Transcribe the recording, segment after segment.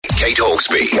Kate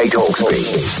Hawkesby.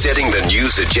 Setting the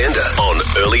news agenda on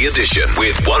Early Edition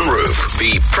with One Roof.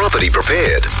 Be property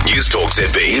prepared. News Talk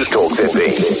ZB.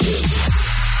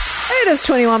 It is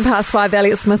 5:21.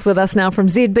 Elliott Smith with us now from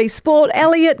ZB Sport.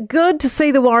 Elliott, good to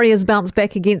see the Warriors bounce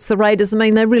back against the Raiders. I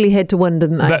mean, they really had to win,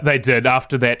 didn't they? They did,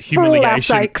 after that humiliation. For all our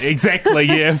sakes. Exactly,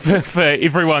 yeah. for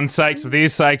everyone's sakes, for their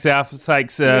sakes, our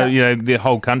sakes, the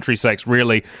whole country's sakes,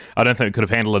 really. I don't think it could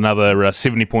have handled another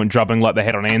 70-point drubbing like they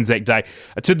had on Anzac Day.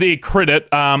 To their credit,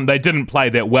 they didn't play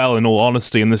that well, in all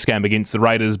honesty, in this game against the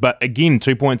Raiders. But again,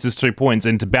 2 points is 2 points,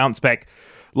 and to bounce back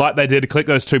like they did, to collect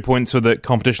those 2 points for the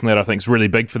competition, that I think is really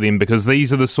big for them, because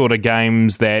these are the sort of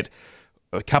games that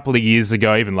a couple of years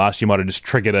ago, even last year, might have just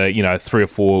triggered a 3 or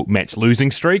 4 match losing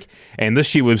streak. And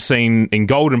this year we've seen in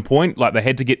Golden Point, like they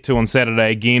had to get to on Saturday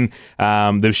again,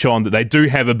 they've shown that they do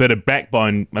have a bit of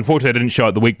backbone. Unfortunately, they didn't show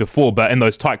it the week before, but in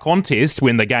those tight contests,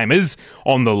 when the game is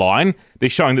on the line, they're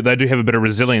showing that they do have a bit of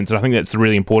resilience, and I think that's the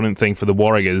really important thing for the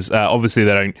Warriors. Obviously,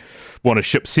 they don't want to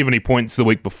ship 70 points the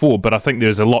week before, but I think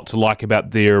there's a lot to like about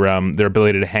their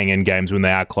ability to hang in games when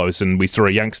they are close. And we saw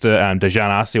a youngster, Dejan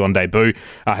Arce, on debut,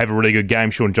 have a really good game.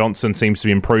 Sean Johnson seems to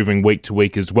be improving week to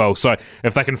week as well. So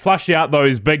if they can flush out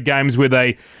those big games where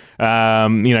they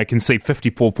concede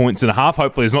 54 points and a half.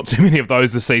 Hopefully there's not too many of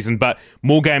those this season, but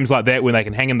more games like that when they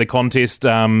can hang in the contest.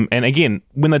 And again,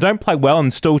 when they don't play well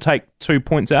and still take 2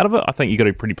 points out of it, I think you've got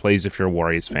to be pretty pleased if you're a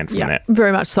Warriors fan from that.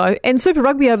 Very much so. And Super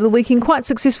Rugby over the weekend, quite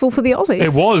successful for the Aussies.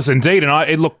 It was indeed.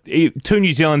 And 2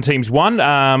 New Zealand teams won,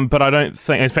 but I don't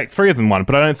think, in fact, 3 of them won,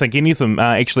 but I don't think any of them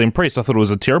actually impressed. I thought it was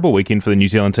a terrible weekend for the New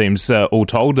Zealand teams, all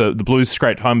told. The Blues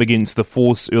scraped home against the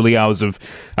Force early hours of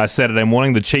Saturday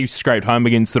morning. The Chiefs scraped home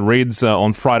against the Reds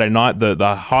on Friday night.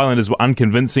 The Highlanders were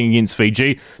unconvincing against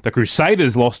Fiji. The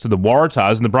Crusaders lost to the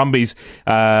Waratahs, and the Brumbies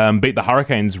beat the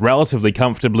Hurricanes relatively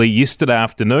comfortably yesterday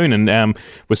afternoon. And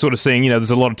we're sort of seeing,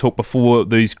 there's a lot of talk before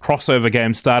these crossover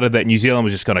games started that New Zealand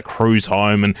was just going to cruise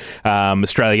home, and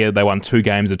Australia, they won 2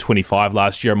 games of 25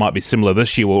 last year. It might be similar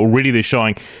this year. Well, already they're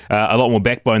showing a lot more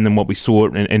backbone than what we saw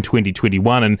in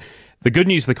 2021. And the good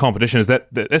news of the competition is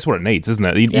that's what it needs, isn't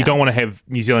it? You don't want to have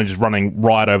New Zealand just running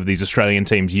right over these Australian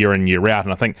teams year in, year out.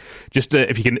 And I think just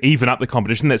if you can even up the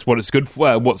competition, that's what it's good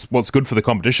for. What's good for the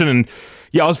competition. And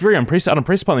I was very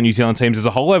unimpressed by the New Zealand teams as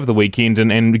a whole over the weekend.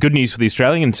 And the good news for the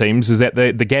Australian teams is that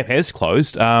the gap has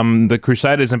closed. The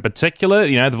Crusaders in particular,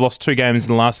 they've lost 2 games in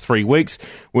the last 3 weeks.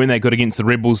 When they got against the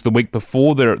Rebels the week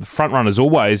before, they're the front runners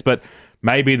always, but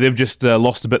maybe they've just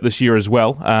lost a bit this year as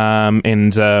well,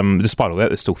 and despite all that,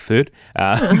 they're still third,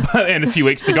 and a few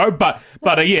weeks to go. But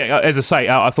as I say,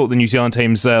 I thought the New Zealand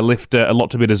teams left a lot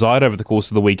to be desired over the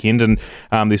course of the weekend, and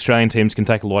the Australian teams can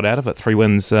take a lot out of it. 3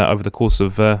 wins over the course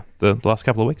of the last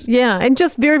couple of weeks. Yeah, and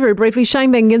just very, very briefly,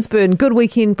 Shane Van Ginzburn, good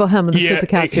weekend for him in the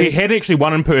Supercar Series. He had actually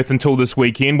won in Perth until this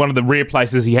weekend. One of the rare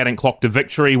places he hadn't clocked a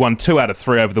victory. Won 2 out of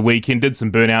 3 over the weekend. Did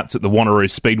some burnouts at the Wanneroo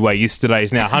Speedway yesterday.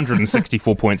 He's now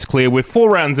 164 points clear. We're 4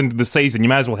 rounds into the season. You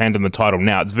may as well hand him the title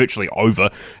now. It's virtually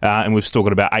over, and we've still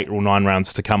got about 8 or 9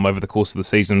 rounds to come over the course of the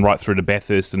season, right through to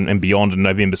Bathurst and beyond in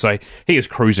November. So he is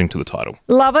cruising to the title.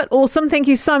 Love it. Awesome. Thank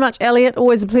you so much, Elliott.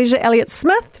 Always a pleasure. Elliott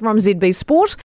Smith from ZB Sport.